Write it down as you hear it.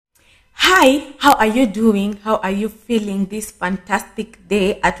Hi, how are you doing? How are you feeling this fantastic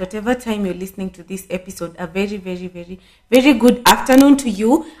day at whatever time you're listening to this episode? A very, very, very, very good afternoon to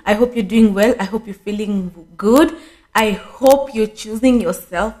you. I hope you're doing well. I hope you're feeling good. I hope you're choosing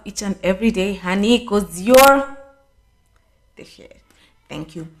yourself each and every day, honey, because you're the shit.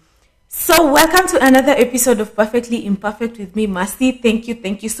 Thank you. So, welcome to another episode of Perfectly Imperfect with me, Mercy.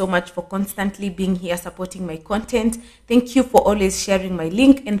 Thank you so much for constantly being here, supporting my content. Thank you for always sharing my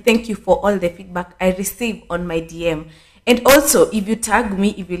link, and thank you for all the feedback I receive on my DM. And also, if you tag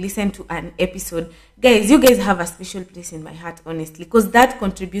me, if you listen to an episode, guys, you guys have a special place in my heart, honestly, because that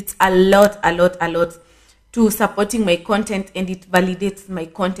contributes a lot to supporting my content, and it validates my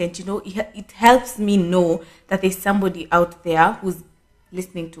content. You know, it helps me know that there's somebody out there who's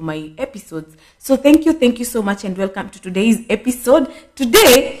listening to my episodes. So thank you so much, and welcome to today's episode.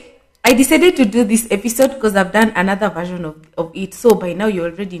 Today I decided to do this episode because I've done another version of it. So by now you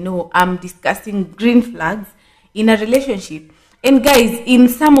already know I'm discussing green flags in a relationship. And guys, in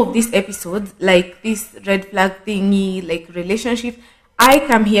some of these episodes, like this red flag thingy, like relationship, I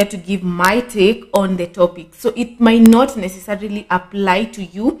come here to give my take on the topic. So it might not necessarily apply to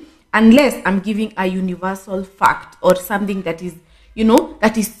you unless I'm giving a universal fact or something that is, you know,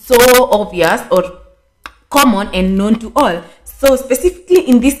 that is so obvious or common and known to all. So specifically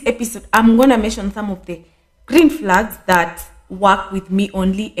in this episode, I'm going to mention some of the green flags that work with me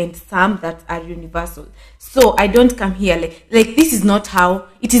only and some that are universal. So I don't come here like this is not how,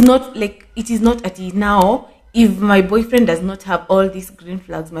 it is not at it now. If my boyfriend does not have all these green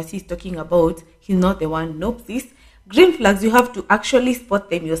flags Mercy is talking about, he's not the one. Nope, these green flags, you have to actually spot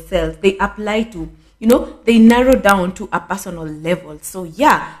them yourself. They apply to, you know, they narrow down to a personal level. So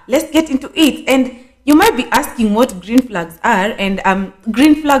yeah, let's get into it. And you might be asking what green flags are, and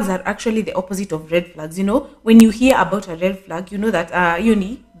green flags are actually the opposite of red flags. You know, when you hear about a red flag, you know that you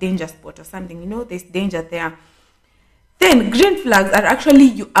need danger spot or something, you know, there's danger there. Then green flags are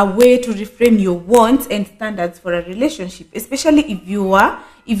actually a way to reframe your wants and standards for a relationship, especially if you're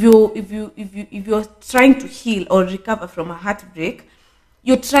trying to heal or recover from a heartbreak.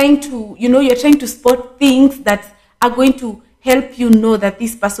 You're trying to spot things that are going to help you know that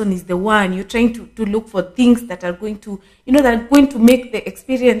this person is the one. You're trying to look for things that are going to, you know, that are going to make the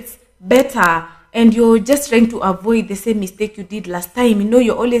experience better. And you're just trying to avoid the same mistake you did last time. You know,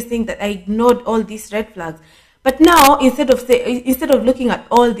 you're always saying that I ignored all these red flags. But now, instead of looking at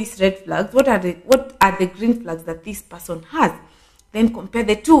all these red flags, what are the green flags that this person has? Then compare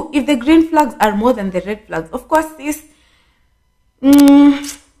the two. If the green flags are more than the red flags, of course,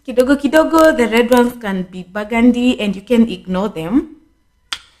 kidogo, the red ones can be burgundy and you can ignore them.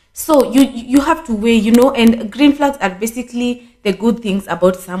 So you have to weigh, you know, and green flags are basically the good things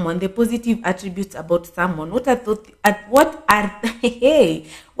about someone, the positive attributes about someone. What are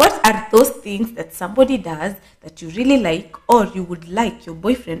those things that somebody does that you really like, or you would like your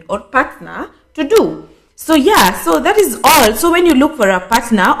boyfriend or partner to do? So yeah, so that is all. So when you look for a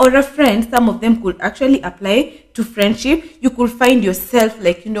partner or a friend, some of them could actually apply to friendship. You could find yourself,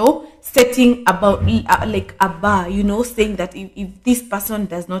 like, you know, setting about like a bar, you know, saying that if this person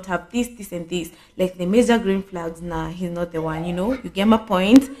does not have this and this, like the major green flags, nah, he's not the one, you know. You get my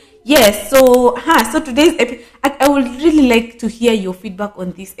point? Yes. So today's episode, I would really like to hear your feedback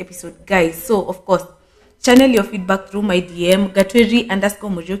on this episode, guys. So of course, channel your feedback through my DM,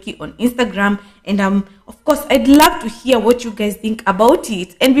 Gatweri_Mojoki on Instagram. And of course, I'd love to hear what you guys think about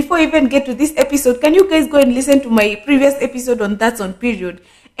it. And before I even get to this episode, can you guys go and listen to my previous episode on That's on Period?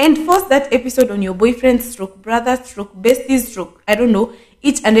 And force that episode on your boyfriend, stroke brother, stroke besties, stroke, I don't know,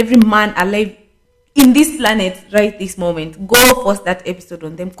 each and every man alive in this planet right this moment. Go force that episode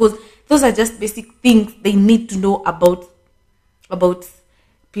on them, because those are just basic things they need to know about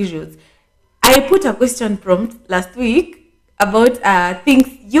periods. I put a question prompt last week about things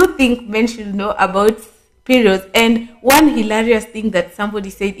you think men should know about periods, and one hilarious thing that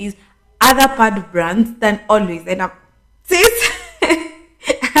somebody said is other pad brands than always. And sis, I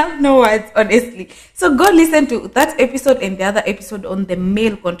have no words, honestly. So go listen to that episode and the other episode on the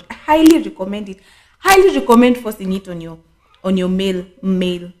male control. I highly recommend it. Highly recommend forcing it on your male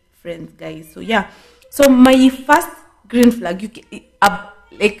friends, guys. So yeah. So my first green flag, you can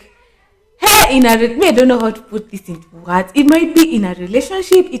like, hey, I don't know how to put this into words. It might be in a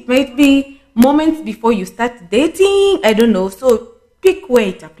relationship. It might be moments before you start dating. I don't know. So pick where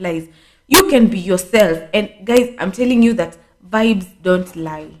it applies. You can be yourself. And guys, I'm telling you that vibes don't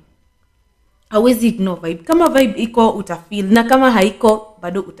lie. Always ignore vibe. Kama vibe iko utafeel, na kama haiko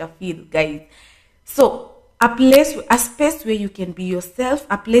bado utafeel, guys. So a space where you can be yourself,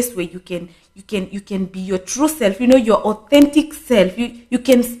 a place where you can be your true self, your authentic self. You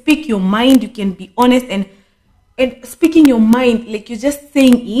can speak your mind, you can be honest, and speaking your mind, like you're just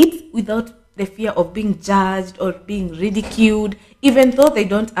saying it without the fear of being judged or being ridiculed, even though they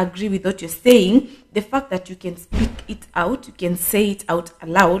don't agree with what you're saying. The fact that you can speak it out, you can say it out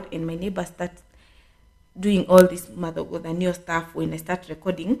aloud, and my neighbor starts doing all this mother with the new stuff when I start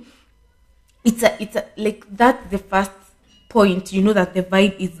recording. It's a like that's the first point, that the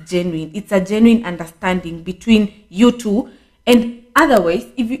vibe is genuine. It's a genuine understanding between you two. And otherwise,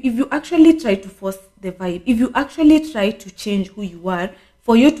 if you actually try to force the vibe, if you actually try to change who you are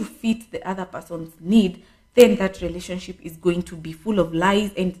for you to fit the other person's need, then that relationship is going to be full of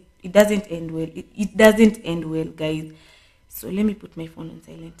lies, and it doesn't end well. It doesn't end well, guys. So let me put my phone on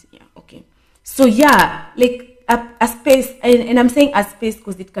silent. Yeah, okay. So yeah, like a space, and I'm saying a space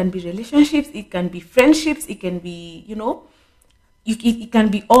because it can be relationships, it can be friendships, it can be, it can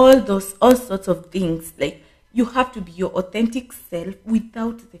be all sorts of things. Like, you have to be your authentic self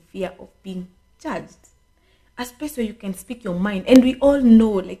without the fear of being judged. A space where you can speak your mind, and we all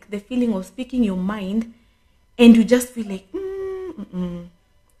know, like, the feeling of speaking your mind, and you just feel like,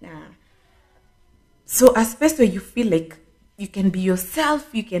 nah. So a space where you feel like you can be yourself,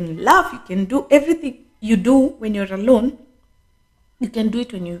 you can laugh, you can do everything you do when you're alone. You can do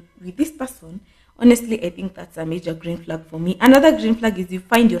it when you're with this person. Honestly, I think that's a major green flag for me. Another green flag is you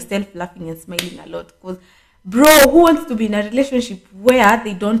find yourself laughing and smiling a lot. Because, bro, who wants to be in a relationship where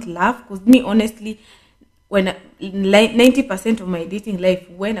they don't laugh? Because me, honestly, when 90% of my dating life,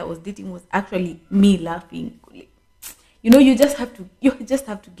 when I was dating, was actually me laughing. You just have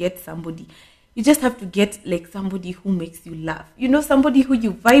to get somebody. You just have to get like somebody who makes you laugh. Somebody who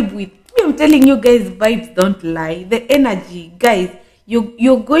you vibe with. I'm telling you guys, vibes don't lie. The energy, guys,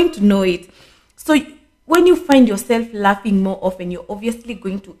 you're going to know it. So when you find yourself laughing more often, you're obviously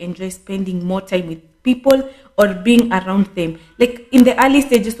going to enjoy spending more time with people or being around them. Like in the early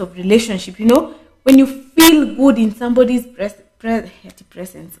stages of relationship, when you feel good in somebody's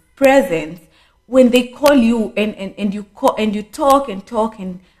presence, when they call you and you call and you talk,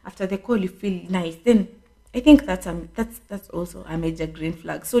 and after they call you feel nice, then I think that's also a major green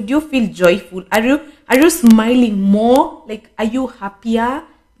flag. So do you feel joyful? Are you smiling more? Like, are you happier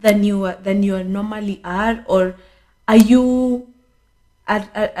than you normally are, or are you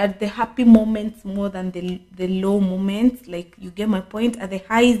at the happy moments more than the low moments? Like, you get my point. Are the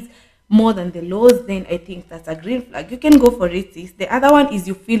highs more than the lows? Then I think that's a green flag. You can go for it, sis. The other one is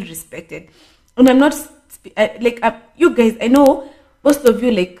you feel respected. And I'm not you guys, I know most of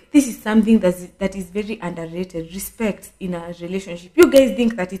you, like, this is something that is very underrated. Respect in a relationship. You guys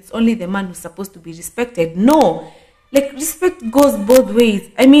think that it's only the man who's supposed to be respected. No, like, respect goes both ways.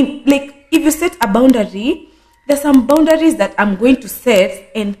 I mean, like, if you set a boundary, there's some boundaries that I'm going to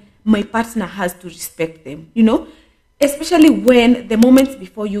set, and my partner has to respect them. Especially when the moments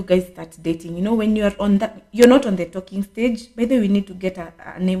before you guys start dating. When you're not on the talking stage. By the way, we need to get a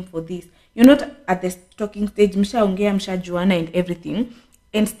name for this. You're not at the talking stage, mshaongea, mshajuana and everything,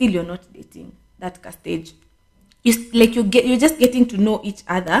 and still you're not dating. That stage. You're just getting to know each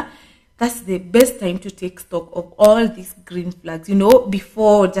other. That's the best time to take stock of all these green flags,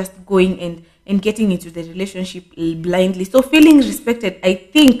 before just going and getting into the relationship blindly. So feeling respected, I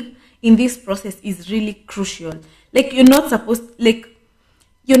think, in this process is really crucial. Like, you're not supposed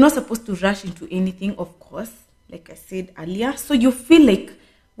to rush into anything, of course, like I said earlier. So you feel like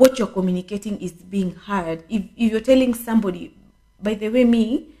what you're communicating is being heard. If you're telling somebody, by the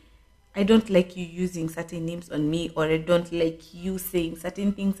way, I don't like you using certain names on me, or I don't like you saying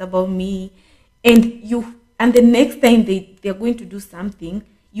certain things about me, and the next time they're going to do something,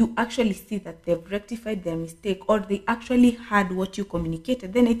 you actually see that they've rectified their mistake, or they actually heard what you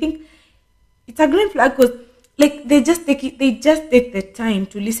communicated, then I think it's a green flag. Because, like, they just take the time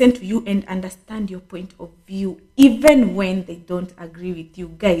to listen to you and understand your point of view, even when they don't agree with you.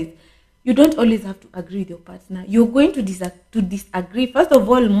 Guys, you don't always have to agree with your partner. You're going to disagree. First of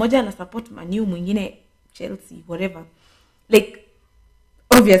all, mmoja na support Man U, mwingine Chelsea, whatever. Like,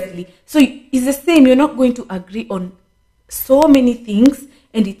 obviously. So it's the same. You're not going to agree on so many things,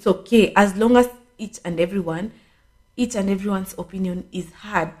 and it's okay as long as each and everyone's opinion is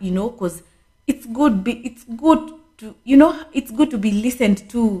heard. Because it's good to be listened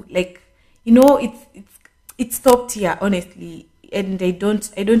to. Like, it's top tier, honestly. And I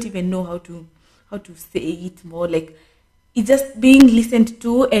don't even know how to say it more. Like, it's just being listened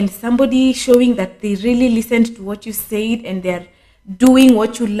to, and somebody showing that they really listened to what you said, and they're doing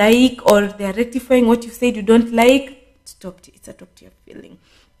what you like, or they're rectifying what you said you don't like. It's a top tier feeling.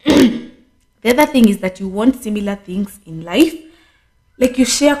 The other thing is that you want similar things in life. Like you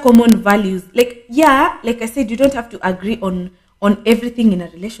share common values. Like, yeah, like I said, you don't have to agree on everything in a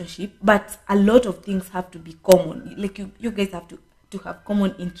relationship, but a lot of things have to be common. Like you guys have to have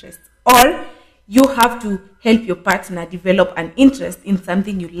common interests, or you have to help your partner develop an interest in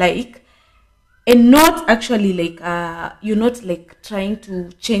something you like, and not actually like you're not like trying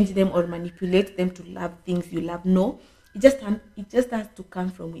to change them or manipulate them to love things you love. No, it just has to come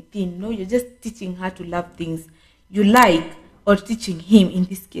from within. No, you're just teaching her to love things you like, or teaching him in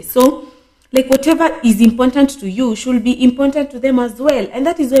this case. So like whatever is important to you should be important to them as well. And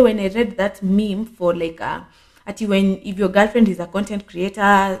that is why when I read that meme for like if your girlfriend is a content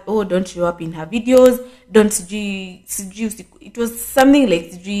creator, oh, don't show up in her videos, don't it was something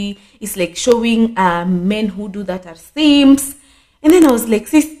like it's like showing men who do that are simps. And then I was like,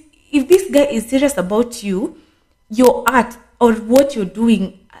 sis, if this guy is serious about you, your art or what you're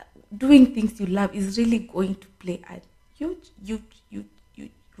doing things you love is really going to play a huge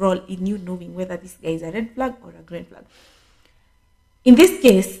role in you knowing whether this guy is a red flag or a green flag. In this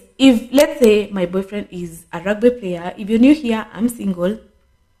case, if let's say my boyfriend is a rugby player, if you're new here, I'm single,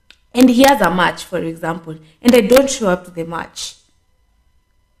 and he has a match, for example, and I don't show up to the match,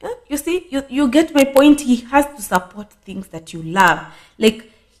 you see, you get my point. He has to support things that you love. Like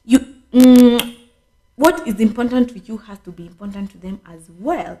what is important to you has to be important to them as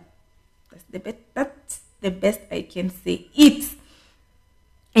well. That's the best I can say it.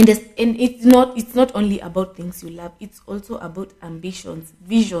 And it's not only about things you love, it's also about ambitions,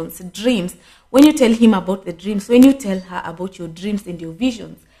 visions, dreams. When you tell him about the dreams, when you tell her about your dreams and your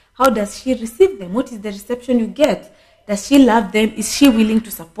visions, how does she receive them? What is the reception you get? Does she love them? Is she willing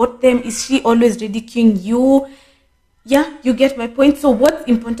to support them? Is she always ridiculing you? Yeah, you get my point. So what's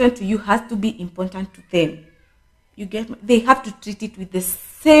important to you has to be important to them. They have to treat it with the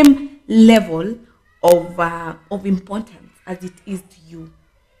same level of importance as it is to you.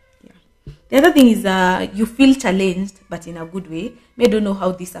 The other thing is you feel challenged, but in a good way. I don't know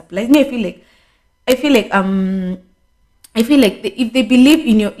how this applies. I feel like if they believe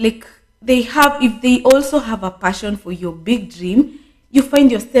in your, like if they also have a passion for your big dream, you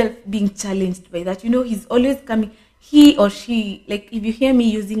find yourself being challenged by that. He's always coming, he or she, like if you hear me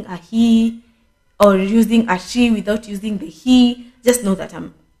using a he or using a she without using the he, just know that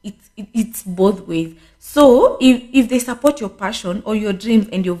it's both ways. So if they support your passion or your dreams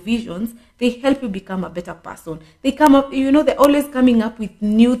and your visions, they help you become a better person. They come up, they're always coming up with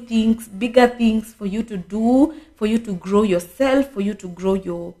new things, bigger things for you to do, for you to grow yourself, for you to grow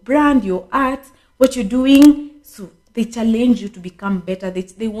your brand, your art, what you're doing. So they challenge you to become better.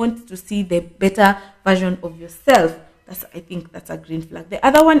 They want to see the better version of yourself. I think that's a green flag. The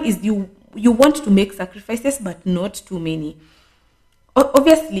other one is you want to make sacrifices, but not too many.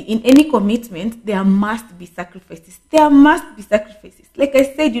 Obviously, in any commitment, there must be sacrifices. Like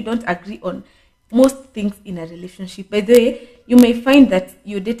I said, you don't agree on most things in a relationship. By the way, you may find that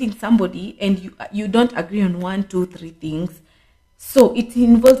you're dating somebody and you don't agree on 1, 2, 3 things. So it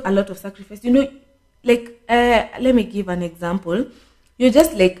involves a lot of sacrifice. Let me give an example. You're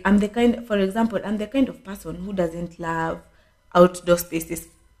just like, I'm the kind of person who doesn't love outdoor spaces.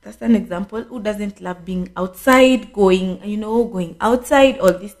 That's an example. Who doesn't love being outside, going outside,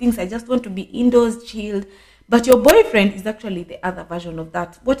 all these things. I just want to be indoors, chilled. But your boyfriend is actually the other version of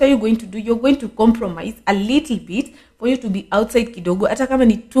that. What are you going to do? You're going to compromise a little bit for you to be outside kidogo. Ata kama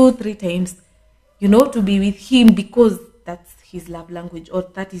ni 2-3 times, to be with him because that's his love language or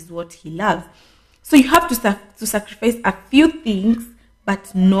that is what he loves. So you have to sacrifice a few things,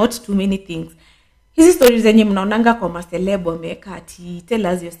 but not too many things. Hizi stories zenye mnaonanga kwa maceleb wameka ati tell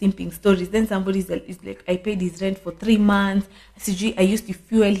us your simping stories, then somebody is like, I paid his rent for 3 months, I used to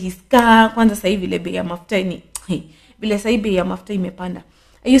fuel his car. Kwanza sasa hivi ile bei ya mafuta ni vile sasa hivi bei ya mafuta imepanda.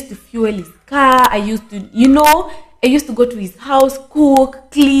 I used to fuel his car, I used to go to his house, cook,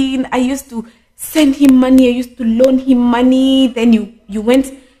 clean, I used to send him money, I used to loan him money. Then you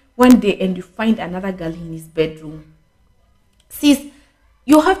went one day and you find another girl in his bedroom. Sis,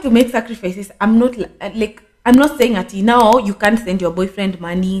 you have to make sacrifices. I'm not saying that now you can't send your boyfriend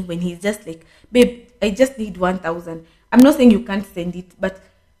money when he's just like, babe, I just need 1,000. I'm not saying you can't send it, but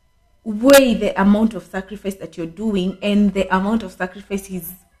weigh the amount of sacrifice that you're doing and the amount of sacrifice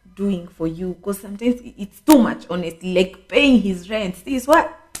he's doing for you. Because sometimes it's too much, honestly. Like paying his rent. See,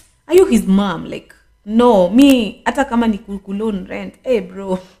 what? Are you his mom? Like, no, me, hata kama ni kukulon rent. Hey,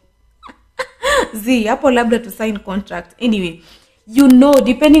 bro. Z, hapo labda to sign contract. Anyway,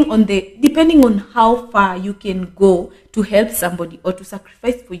 depending on how far you can go to help somebody or to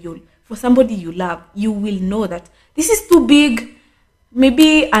sacrifice for somebody you love, you will know that this is too big.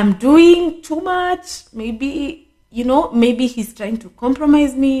 maybe I'm doing too much, maybe, maybe he's trying to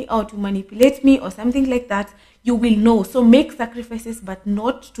compromise me or to manipulate me or something like that, you will know. So make sacrifices, but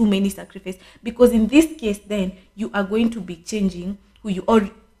not too many sacrifices, because in this case, then you are going to be changing who you are.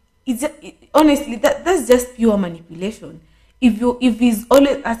 Honestly, that's just pure manipulation. If he's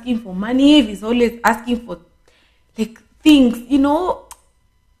always asking for money, if he's always asking for like things,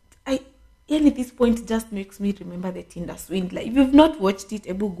 at this point just makes me remember the Tinder swindler. If you've not watched it,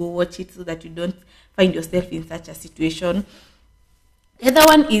 able go watch it so that you don't find yourself in such a situation. The other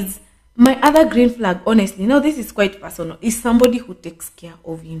one is my other green flag. Honestly, now this is quite personal. Is somebody who takes care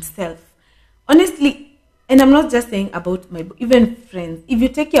of himself. Honestly, and I'm not just saying about my even friends. If you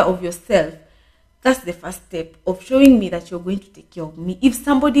take care of yourself, that's the first step of showing me that you're going to take care of me. If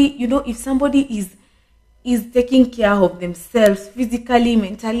somebody, if somebody is taking care of themselves physically,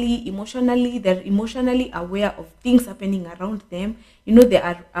 mentally, emotionally, they're emotionally aware of things happening around them, they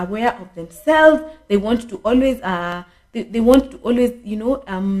are aware of themselves, they want to always they want to always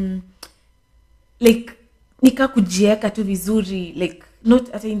like nika kujieka tu vizuri, like not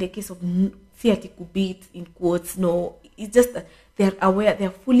at in the case of si ati kubit in quotes, no, it's just that they're aware,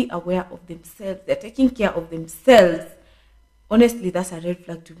 they're fully aware of themselves, they're taking care of themselves. Honestly, that's a red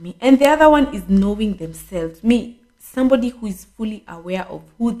flag to me. And the other one is knowing themselves. Me, somebody who is fully aware of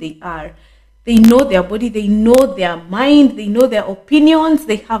who they are. They know their body, they know their mind, they know their opinions,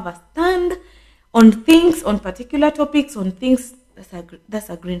 they have a stand on things, on particular topics, on things. That's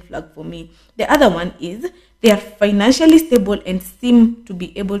a green flag for me. The other one is they are financially stable and seem to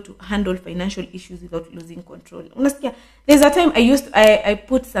be able to handle financial issues without losing control. Honestly, there's a time I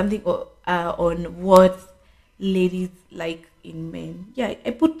put something on what ladies like in men. Yeah,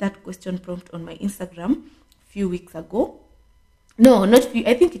 I put that question prompt on my Instagram a few weeks ago. No, not few.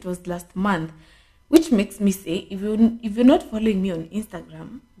 I think it was last month, which makes me say, if you're not following me on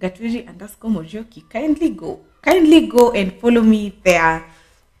Instagram, Gatwiri_Morioki, kindly go and follow me there.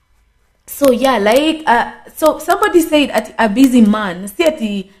 So yeah, like so somebody said at a busy man, si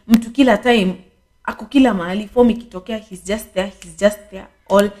ati mtu kila time ako kila mahali, form ikitokea he's just there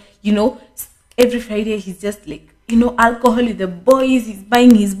all, every Friday he's just like, alcohol with the boys, he's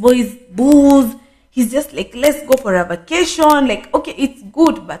buying his boys booze, he's just like, let's go for a vacation, like, okay, it's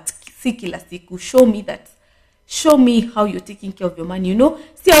good, but si kila siku. Show me how you're taking care of your money.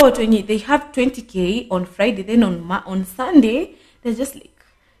 See how they have 20k on Friday, then on Sunday they're just like,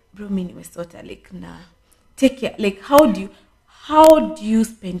 bro, mini mesota, like, nah, take care. Like, how do you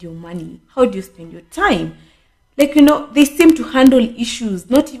spend your money? How do you spend your time? Like, they seem to handle issues,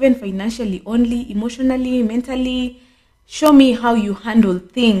 not even financially, only emotionally, mentally. Show me how you handle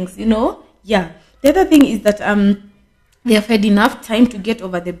things, Yeah. The other thing is that they have had enough time to get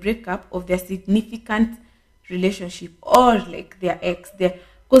over the breakup of their significant relationship or like their ex there.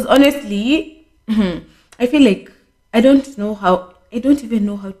 Because honestly, I feel like I don't even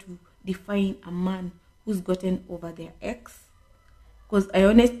know how to define a man who's gotten over their ex. Because I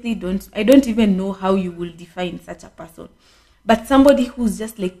honestly don't even know how you will define such a person. But somebody who's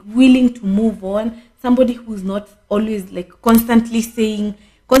just like willing to move on, somebody who's not always like constantly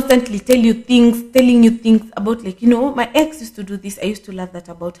telling you things about, like, my ex used to do this, I used to love that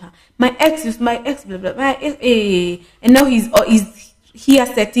about her. My ex, blah, blah, my ex, and now he's here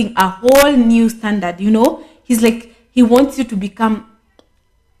setting a whole new standard, He's like, he wants you to become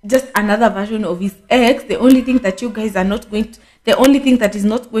just another version of his ex. The only thing that is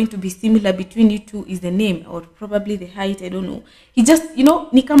not going to be similar between you two is the name or probably the height. I don't know. He just,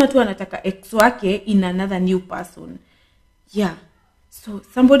 ni kama tu anataka ex wake in another new person. Yeah. So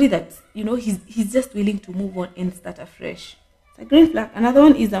somebody that, he's just willing to move on and start afresh. It's a green flag. Another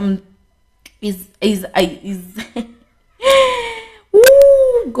one is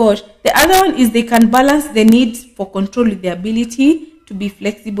Ooh, gosh. The other one is they can balance the need for control with the ability to be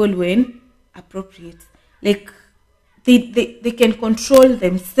flexible when appropriate. Like they can control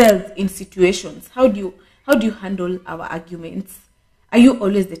themselves in situations. How do you handle our arguments? Are you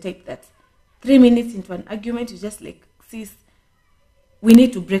always the type that 3 minutes into an argument you just like, sis, we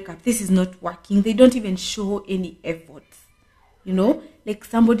need to break up, this is not working? They don't even show any effort. Like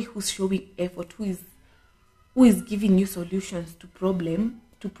somebody who's showing effort, who is giving you solutions to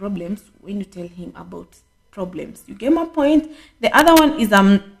problems when you tell him about problems. You get my point? The other one is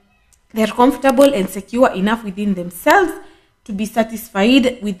they're comfortable and secure enough within themselves to be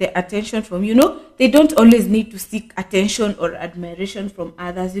satisfied with the attention from, they don't always need to seek attention or admiration from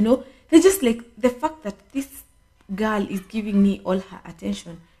others, They just like the fact that this girl is giving me all her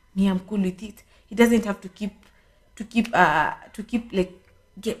attention, me, I'm cool with it. He doesn't have to keep like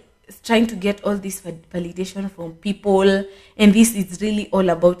trying to get all this validation from people, and this is really all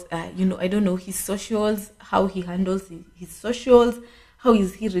about I don't know, his socials, how he handles his socials, how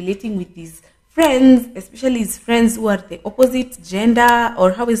is he relating with his friends, especially his friends who are the opposite gender,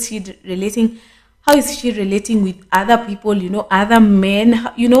 or how is she relating with other people, other men,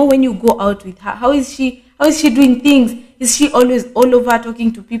 when you go out with her, how is she doing things? Is she always all over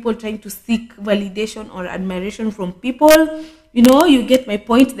talking to people, trying to seek validation or admiration from people? You get my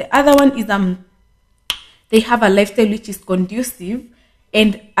point. The other one is they have a lifestyle which is conducive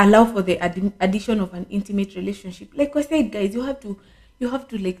and allow for the addition of an intimate relationship. Like I said, guys, you have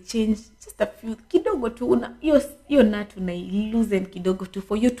to like change just a few kidogo tu, you're not loosen kidogo tu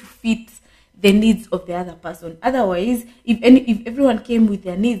for you to fit the needs of the other person. Otherwise, if everyone came with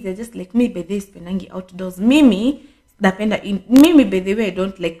their needs, they're just like, me by this penangi outdoors, mimi napenda in mimi, by the way, I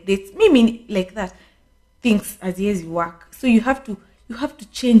don't like dates, mimi like that, things as years work. So you have to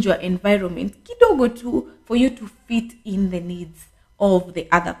change your environment kidogo too for you to fit in the needs of the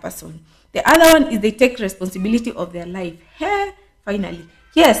other person. The other one is they take responsibility of their life. Hey, finally,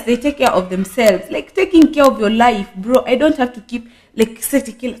 yes, they take care of themselves. Like taking care of your life, bro. I don't have to keep like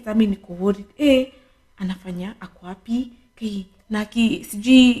seti kila time niko worried. Anafanya ako wapi?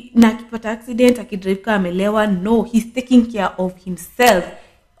 Sijui na akipata accident akidrive car amelewa. No, he's taking care of himself,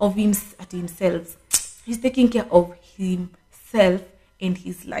 himself. He's taking care of himself and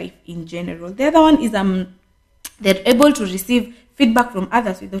his life in general. The other one is they're able to receive feedback from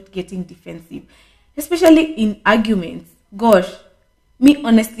others without getting defensive, especially in arguments. Gosh, me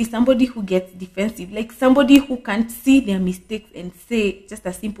honestly, somebody who gets defensive, like somebody who can't see their mistakes and say just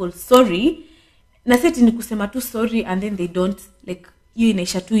a simple sorry. Na seti ni kusema tu sorry and then they don't, like, you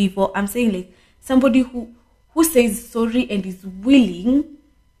inaisha tu hivyo. I'm saying like somebody who says sorry and is willing,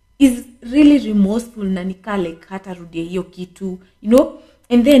 is really remorseful, na nika like hata rudia hiyo kitu,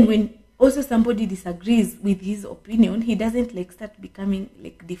 and then when also somebody disagrees with his opinion, he doesn't like start becoming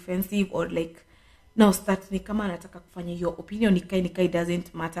like defensive or like now start ni kama anataka kufanya your opinion nikai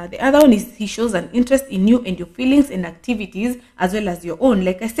doesn't matter. The other one is he shows an interest in you and your feelings and activities as well as your own.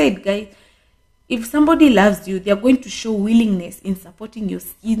 Like I said, guys, if somebody loves you, they are going to show willingness in supporting your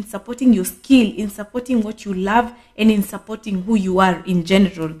skill, in supporting what you love, and in supporting who you are in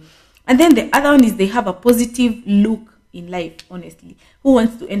general. And then the other one is they have a positive look in life, honestly. Who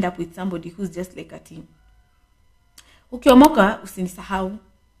wants to end up with somebody who's just like a team? Ukiomoka usinisahau.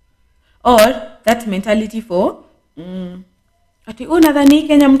 Or that mentality for ati unadhani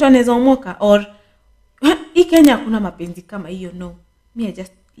Kenya mtu anaweza omoka, or hii Kenya kuna mapenzi kama hiyo. No, me I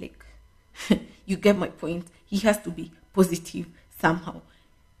just like you get my point. He has to be positive somehow.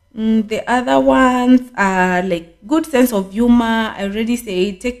 The other ones are like good sense of humor. I already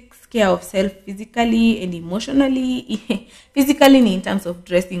say takes care of self physically and emotionally. Physically in terms of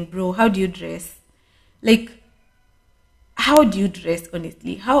dressing, bro. How do you dress? Like, how do you dress,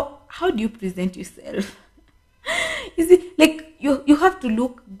 honestly? How do you present yourself? Is it like you have to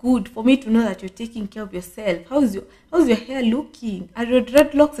look good for me to know that you're taking care of yourself? How's your hair looking? Are your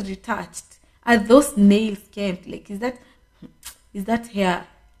dreadlocks retouched? Are those nails kempt? Like, is that hair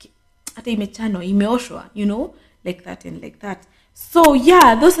hata imechanwa, imeoshwa, like that and like that. So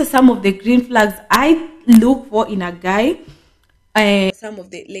yeah, those are some of the green flags I look for in a guy.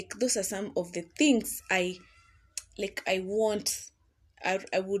 Those are some of the things I want.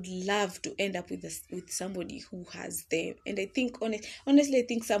 I would love to end up with somebody who has them. And I think honestly, I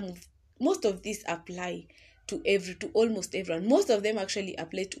think most of these apply to almost everyone. Most of them actually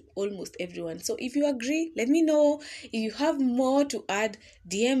apply to almost everyone. So if you agree, let me know. If you have more to add,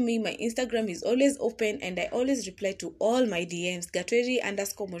 DM me. My Instagram is always open and I always reply to all my DMs.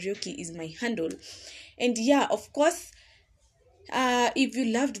 Gatweri_Morioki is my handle. And yeah, of course, if you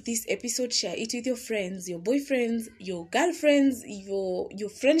loved this episode, share it with your friends, your boyfriends, your girlfriends, your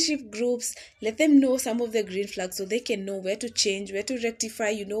friendship groups. Let them know some of the green flags so they can know where to change, where to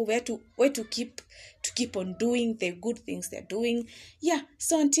rectify, where to keep on doing the good things they're doing. Yeah,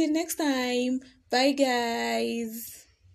 so until next time, bye guys.